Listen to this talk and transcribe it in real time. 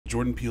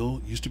Jordan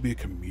Peele used to be a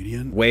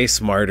comedian? Way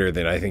smarter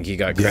than I think he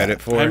got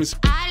credit for. I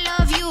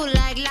love you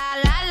like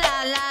la la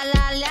la la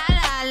la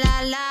la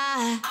la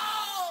la.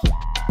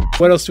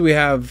 What else do we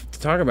have to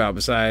talk about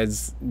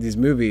besides these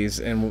movies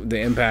and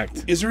the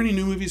impact? Is there any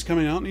new movies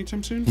coming out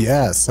anytime soon?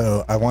 Yeah,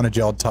 so I wanted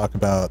y'all to talk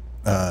about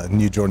a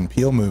new Jordan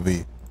Peele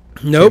movie.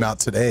 Nope. Came out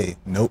today.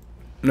 Nope.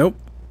 Nope.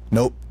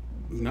 Nope.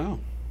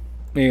 No.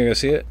 You gonna go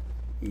see it?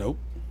 Nope.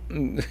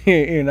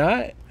 You're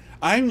not?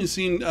 I haven't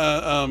seen.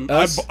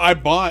 Us? I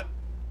bought.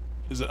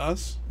 Is it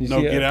Us? You No,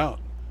 see Get it? Out.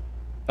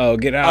 Oh,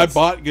 Get Out. I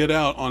bought Get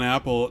Out on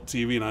Apple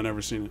TV and I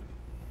never seen it.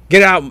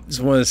 Get Out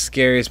is one of the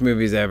scariest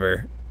movies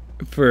ever.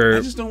 I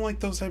just don't like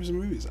those types of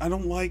movies. I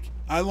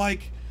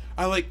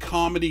like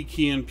comedy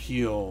Key and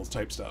Peele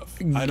type stuff.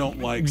 I don't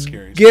like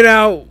scary Get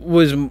Out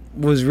was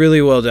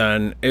really well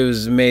done. It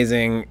was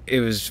amazing.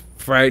 It was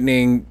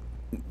frightening.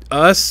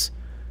 Us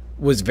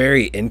was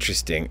very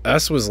interesting.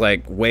 Us was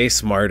like way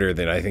smarter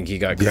than I think he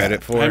got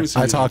credit for.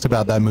 I talked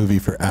about that movie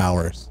for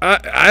hours.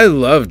 I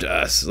loved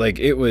Us. Like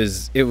it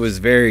was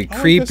very I like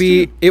Us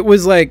creepy. too. It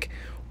was like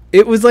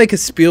a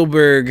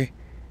Spielberg.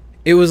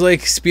 It was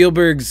like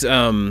Spielberg's.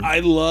 I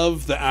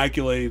love the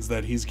accolades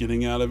that he's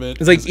getting out of it.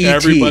 It's like 'cause E.T.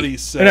 Everybody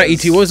says. Or not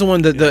E.T. What was the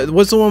one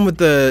what's the one with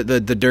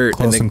the dirt?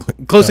 Close and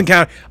Enc- Close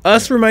Encounter.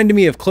 Us reminded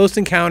me of Close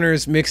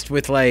Encounters mixed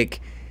with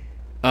like,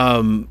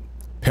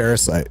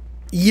 Parasite.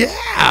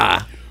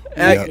 yeah.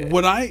 Yeah.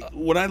 What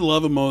I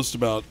love most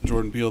about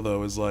Jordan Peele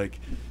though is like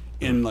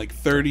in like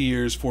 30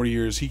 years, 40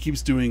 years, he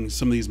keeps doing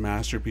some of these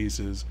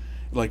masterpieces.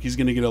 Like he's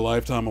gonna get a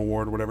lifetime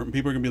award or whatever. And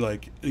people are gonna be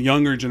like, a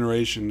younger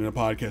generation in a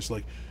podcast,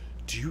 like,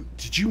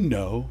 did you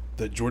know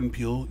that Jordan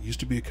Peele used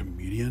to be a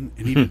comedian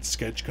and he did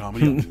sketch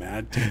comedy on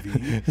Mad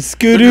TV?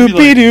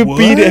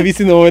 Scoo-doo-be-doo-be-doo. Have you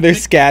seen the one where they're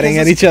scatting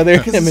at each other?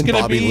 Because it's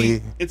gonna Bobby be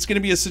Lee. it's gonna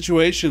be a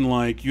situation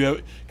like you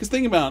have. Because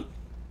think about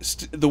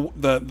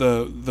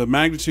the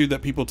magnitude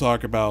that people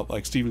talk about,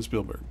 like Steven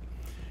Spielberg,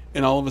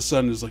 and all of a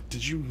sudden it's like,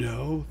 did you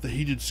know that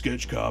he did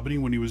sketch comedy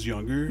when he was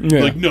younger?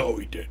 Yeah. Like, no,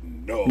 he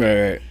didn't. No.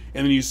 Right.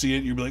 And then you see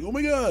it, you'll be like, oh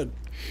my god,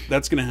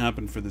 that's gonna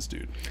happen for this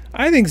dude.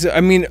 I think so.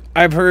 I mean,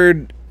 I've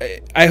heard.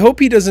 I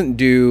hope he doesn't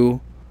do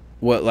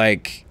what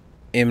like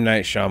M.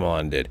 Night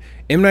Shyamalan did.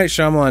 M. Night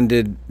Shyamalan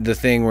did the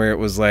thing where it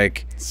was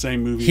like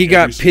Same movie. he every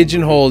got single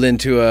pigeonholed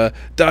into a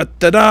da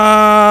da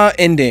da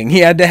ending. He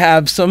had to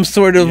have some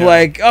sort of Yeah.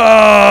 like,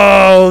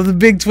 oh, the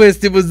big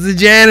twist. It was the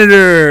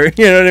janitor.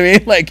 You know what I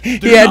mean? Like he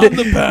They're had not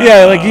to, the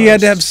yeah, like he had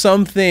to past. have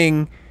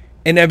something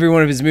in every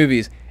one of his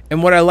movies.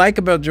 And what I like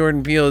about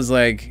Jordan Peele is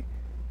like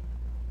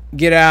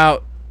Get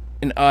Out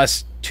and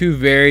Us, two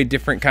very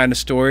different kind of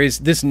stories.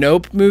 This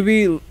Nope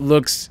movie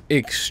looks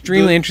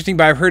extremely interesting,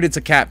 but I've heard it's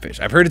a catfish.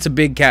 I've heard it's a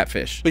big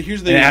catfish. But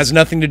here's the and thing it has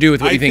nothing to do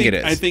with what I you think it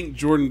is. I think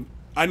Jordan.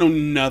 I know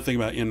nothing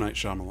about M. Night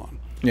Shyamalan.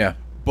 Yeah.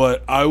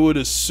 But I would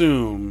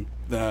assume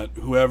that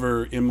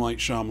whoever M. Night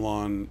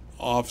Shyamalan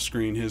off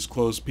screen, his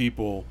close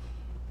people,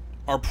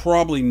 are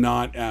probably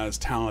not as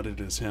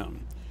talented as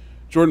him.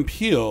 Jordan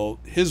Peele,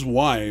 his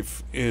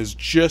wife, is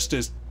just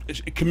as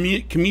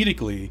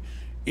comedically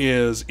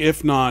is,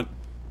 if not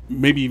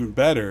maybe even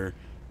better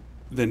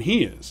than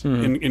he is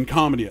in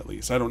comedy, at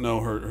least. I don't know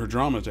her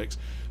drama takes.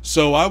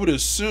 So I would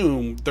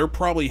assume they're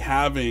probably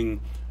having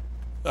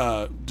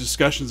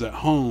discussions at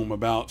home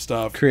about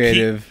stuff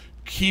Creative.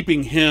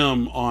 keeping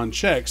him on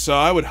check. So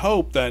I would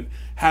hope that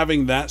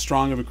having that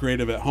strong of a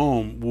creative at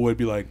home would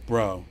be like,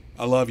 bro,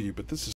 I love you, but this is